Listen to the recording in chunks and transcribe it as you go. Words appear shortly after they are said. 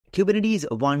Kubernetes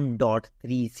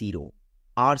 1.30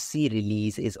 RC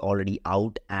release is already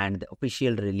out, and the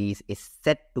official release is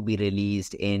set to be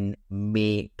released in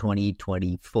May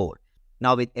 2024.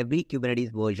 Now, with every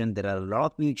Kubernetes version, there are a lot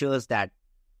of features that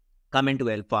come into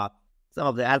alpha. Some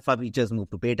of the alpha features move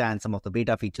to beta, and some of the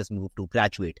beta features move to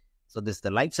graduate. So this is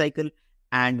the life cycle.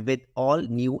 And with all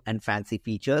new and fancy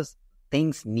features,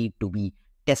 things need to be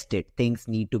tested. Things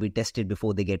need to be tested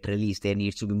before they get released. There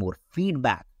needs to be more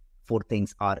feedback before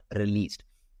things are released.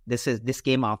 This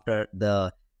came after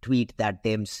the tweet that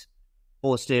Tim's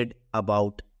posted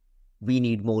about we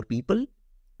need more people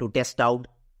to test out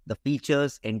the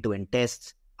features, end-to-end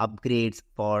tests, upgrades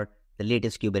for the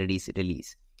latest Kubernetes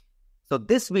release. So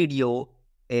this video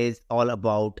is all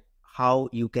about how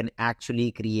you can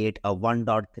actually create a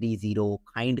 1.30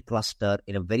 kind cluster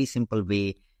in a very simple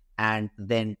way, and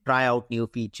then try out new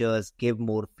features, give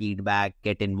more feedback,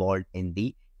 get involved in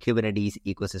the Kubernetes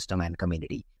ecosystem and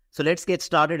community. So let's get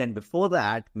started. And before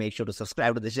that, make sure to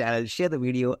subscribe to the channel, share the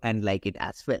video, and like it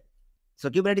as well. So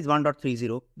Kubernetes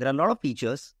 1.30, there are a lot of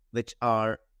features which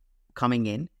are coming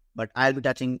in, but I'll be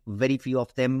touching very few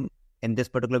of them in this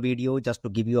particular video just to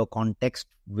give you a context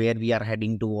where we are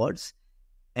heading towards.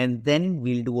 And then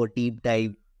we'll do a deep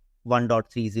dive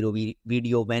 1.30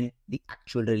 video when the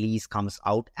actual release comes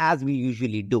out, as we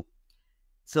usually do.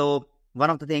 So one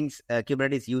of the things,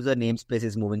 Kubernetes user namespace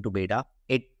is moving to beta.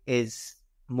 It is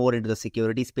more into the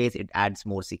security space. It adds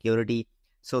more security.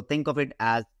 So think of it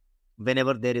as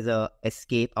whenever there is a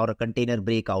escape or a container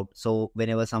breakout. So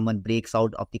whenever someone breaks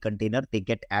out of the container, they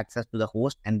get access to the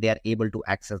host and they are able to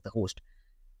access the host.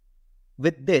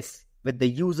 With this, with the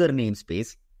user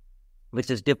namespace, which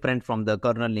is different from the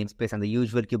kernel namespace and the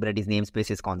usual Kubernetes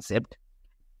namespaces concept,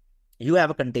 you have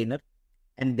a container,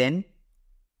 and then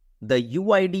the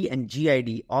UID and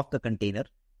GID of the container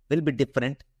will be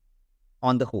different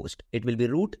on the host. It will be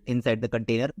root inside the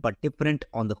container, but different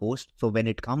on the host. So when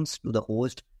it comes to the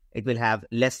host, it will have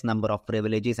less number of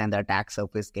privileges and the attack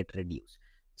surface get reduced.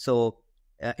 So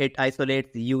it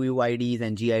isolates the UUIDs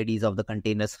and GIDs of the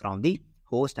containers from the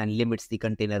host and limits the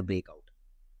container breakout.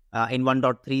 In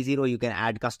 1.30, you can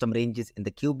add custom ranges in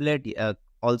the kubelet.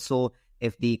 Also,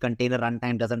 if the container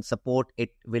runtime doesn't support,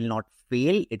 it will not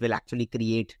fail. It will actually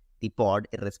create the pod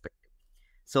irrespective.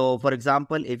 So, for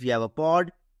example, if you have a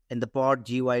pod, in the pod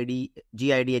GID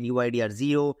and UID are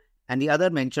 0, and the other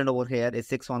mentioned over here is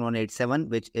 61187,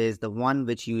 which is the one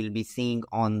which you will be seeing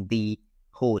on the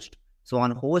host. So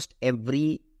on host,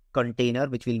 every container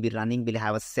which will be running will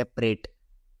have a separate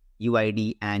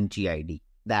UID and GID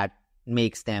that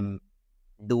makes them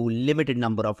do limited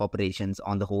number of operations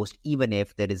on the host, even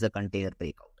if there is a container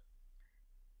breakout.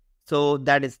 So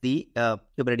that is the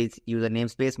Kubernetes user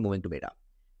namespace moving to beta.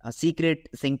 A secret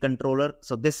sync controller.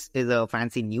 So this is a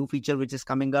fancy new feature which is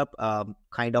coming up,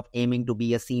 kind of aiming to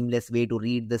be a seamless way to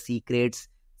read the secrets,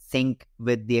 sync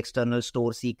with the external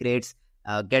store secrets,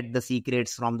 get the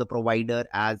secrets from the provider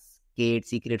as Kate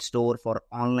secret store for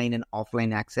online and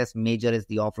offline access. Major is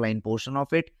the offline portion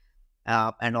of it.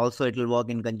 And also it will work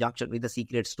in conjunction with the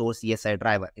secret store CSI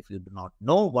driver. If you do not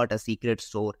know what a secret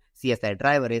store CSI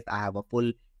driver is, I have a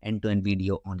full end-to-end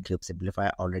video on KubeSimplify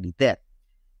already there.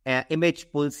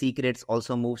 Image pull secrets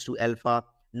also moves to alpha.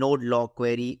 Node log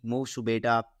query moves to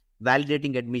beta.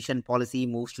 Validating admission policy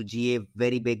moves to GA,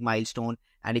 very big milestone.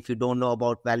 And if you don't know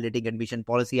about validating admission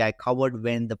policy, I covered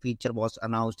when the feature was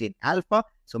announced in alpha.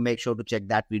 So make sure to check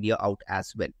that video out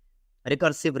as well.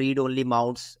 Recursive read-only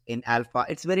mounts in alpha.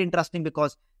 It's very interesting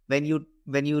because when you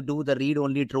do the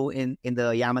read-only true in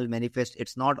the YAML manifest,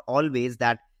 it's not always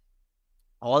that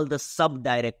all the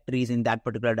subdirectories in that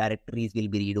particular directories will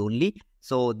be read-only.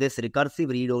 So this recursive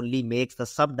read-only makes the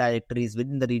subdirectories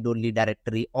within the read-only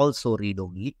directory also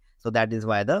read-only. So that is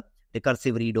why the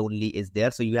recursive read-only is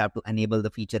there. So you have to enable the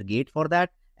feature gate for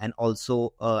that, and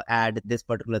also add this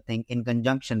particular thing in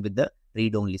conjunction with the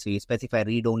read-only. So you specify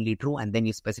read-only true, and then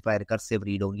you specify recursive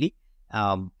read-only,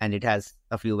 and it has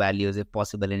a few values if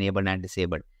possible enabled and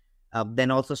disabled.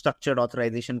 Then also structured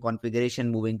authorization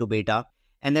configuration moving to beta.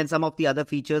 And then some of the other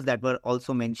features that were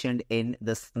also mentioned in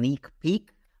the sneak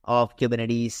peek of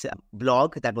Kubernetes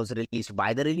blog that was released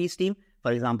by the release team.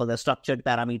 For example, the structured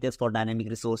parameters for dynamic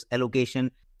resource allocation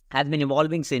has been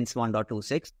evolving since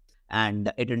 1.26,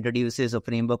 and it introduces a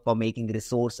framework for making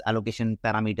resource allocation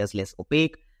parameters less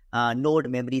opaque. Node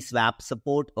memory swap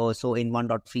support also in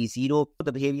 1.30.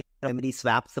 The behavior memory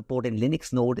swap support in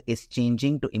Linux node is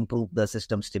changing to improve the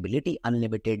system stability.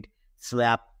 Unlimited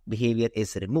swap behavior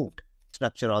is removed.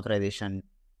 Structure authorization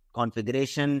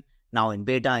configuration now in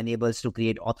beta enables to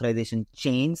create authorization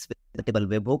chains with multiple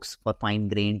webhooks for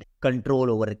fine-grained control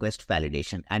over request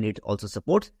validation. And it also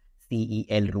supports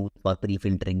CEL route for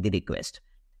pre-filtering the request.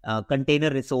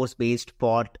 Container resource-based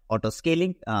pod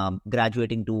auto-scaling,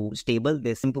 graduating to stable.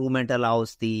 This improvement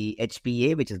allows the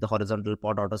HPA, which is the horizontal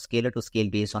pod autoscaler, to scale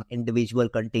based on individual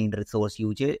contained resource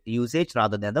usage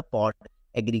rather than the pod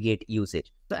aggregate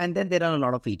usage. So, and then there are a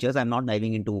lot of features. I'm not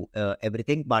diving into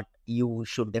everything, but you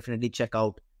should definitely check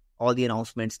out all the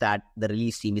announcements that the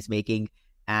release team is making,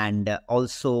 and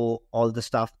also all the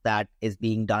stuff that is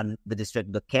being done with respect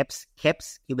to the KEPS.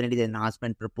 KEPS, Kubernetes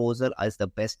Enhancement Proposal, is the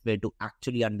best way to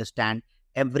actually understand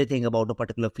everything about a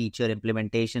particular feature,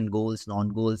 implementation, goals,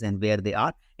 non-goals, and where they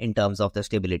are in terms of the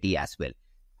stability as well.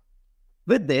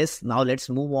 With this, now let's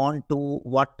move on to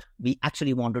what we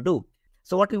actually want to do.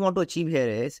 So what we want to achieve here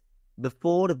is,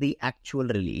 before the actual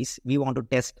release, we want to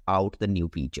test out the new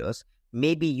features.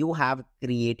 Maybe you have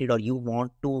created or you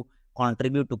want to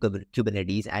contribute to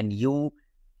Kubernetes and you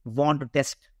want to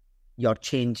test your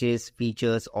changes,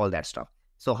 features, all that stuff.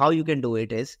 So how you can do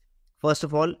it is, first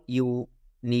of all, you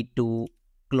need to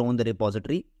clone the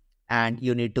repository and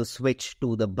you need to switch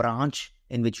to the branch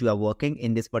in which you are working.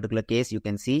 In this particular case, you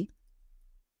can see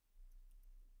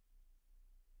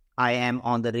I am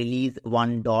on the release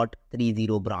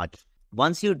 1.30 branch.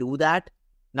 Once you do that,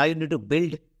 now you need to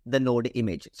build the node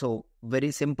image. So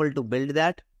very simple to build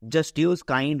that. Just use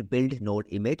kind build node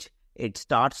image. It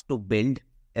starts to build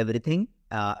everything,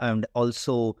 and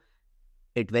also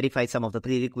it verifies some of the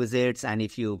prerequisites. And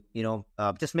if you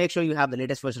just make sure you have the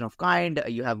latest version of kind,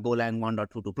 you have Golang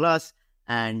 1.22 plus,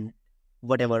 and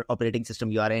whatever operating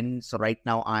system you are in. So right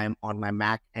now I'm on my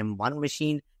Mac M1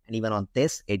 machine, and even on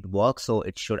this it works. So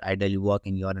it should ideally work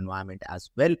in your environment as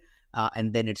well.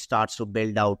 And then it starts to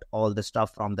build out all the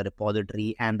stuff from the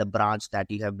repository and the branch that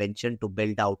you have mentioned to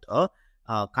build out a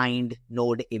kind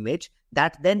node image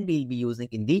that then we'll be using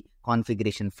in the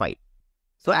configuration file.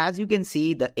 So as you can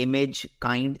see, the image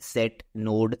kind set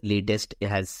node latest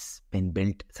has been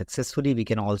built successfully. We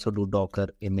can also do docker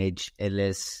image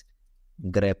ls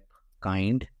grep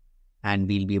kind, and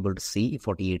we'll be able to see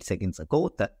 48 seconds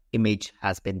ago, the image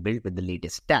has been built with the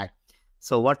latest tag.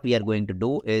 So what we are going to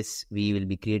do is we will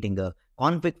be creating a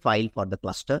config file for the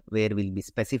cluster where we'll be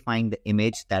specifying the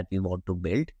image that we want to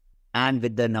build and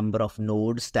with the number of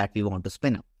nodes that we want to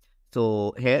spin up.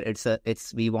 So here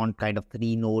we want kind of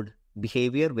 3 node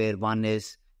behavior where one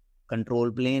is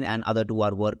control plane and other 2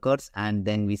 are workers, and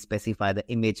then we specify the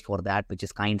image for that, which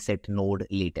is kind set node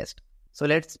latest. So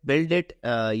let's build it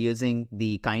using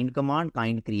the kind command,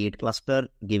 kind create cluster,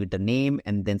 give it a name,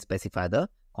 and then specify the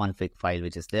config file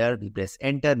which is there. We press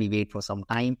enter, we wait for some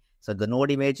time. So the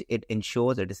node image, it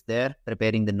ensures it is there,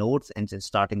 preparing the nodes and just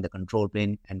starting the control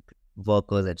plane and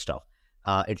workers and stuff.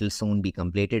 It will soon be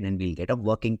completed and we'll get a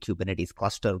working Kubernetes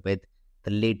cluster with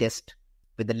the latest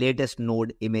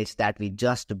node image that we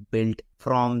just built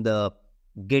from the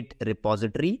Git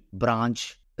repository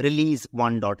branch release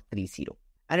 1.30.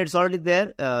 And it's already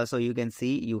there. So you can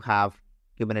see you have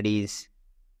Kubernetes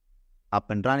up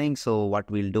and running. So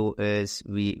what we'll do is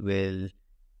we will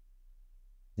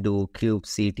do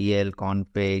kubectl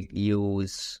config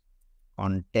use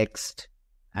context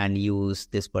and use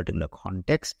this particular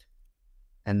context,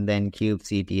 and then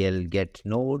kubectl get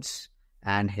nodes,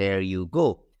 and here you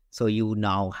go. So you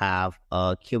now have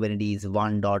a Kubernetes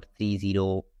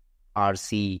 1.30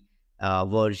 RC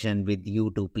version with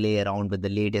you to play around with the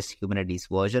latest Kubernetes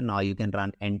version. Now you can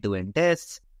run end-to-end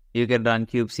tests. You can run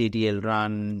kubectl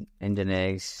run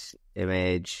nginx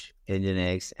image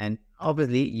nginx, and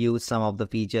obviously use some of the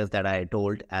features that I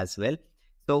told as well.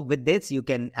 So with this, you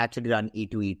can actually run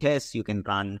E2E tests, you can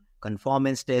run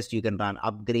conformance tests, you can run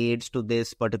upgrades to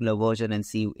this particular version and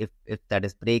see if that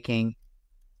is breaking.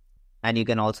 And you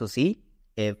can also see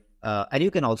if, and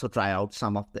you can also try out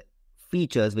some of the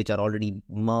features which are already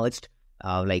merged,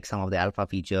 like some of the alpha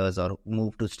features, or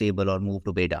move to stable or move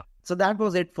to beta. So that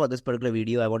was it for this particular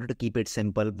video. I wanted to keep it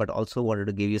simple, but also wanted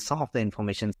to give you some of the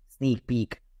information, sneak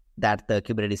peek that the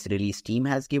Kubernetes release team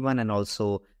has given, and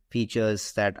also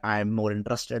features that I'm more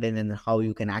interested in and how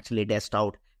you can actually test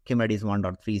out Kubernetes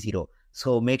 1.30.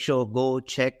 So make sure go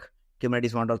check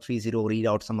Kubernetes 1.30, read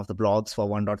out some of the blogs for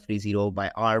 1.30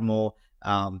 by Armo,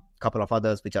 couple of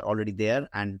others which are already there,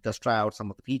 and just try out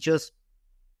some of the features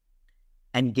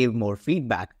and give more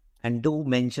feedback. And do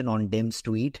mention on Dim's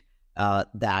tweet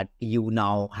that you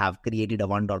now have created a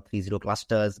 1.30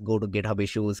 clusters. Go to GitHub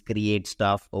issues, create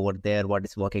stuff over there, what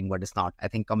is working, what is not. I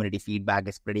think community feedback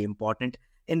is pretty important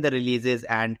in the releases,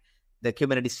 and the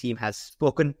Kubernetes team has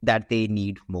spoken that they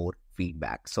need more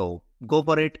feedback. So go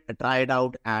for it, try it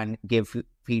out, and give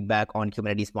feedback on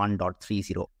Kubernetes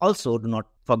 1.30. Also, do not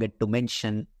forget to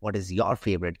mention what is your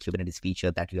favorite Kubernetes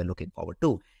feature that you are looking forward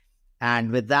to.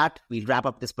 And with that, we'll wrap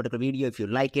up this particular video. If you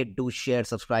like it, do share,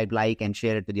 subscribe, like, and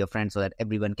share it with your friends so that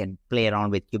everyone can play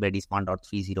around with Kubernetes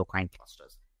 1.30 kind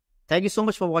clusters. Thank you so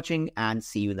much for watching and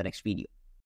see you in the next video.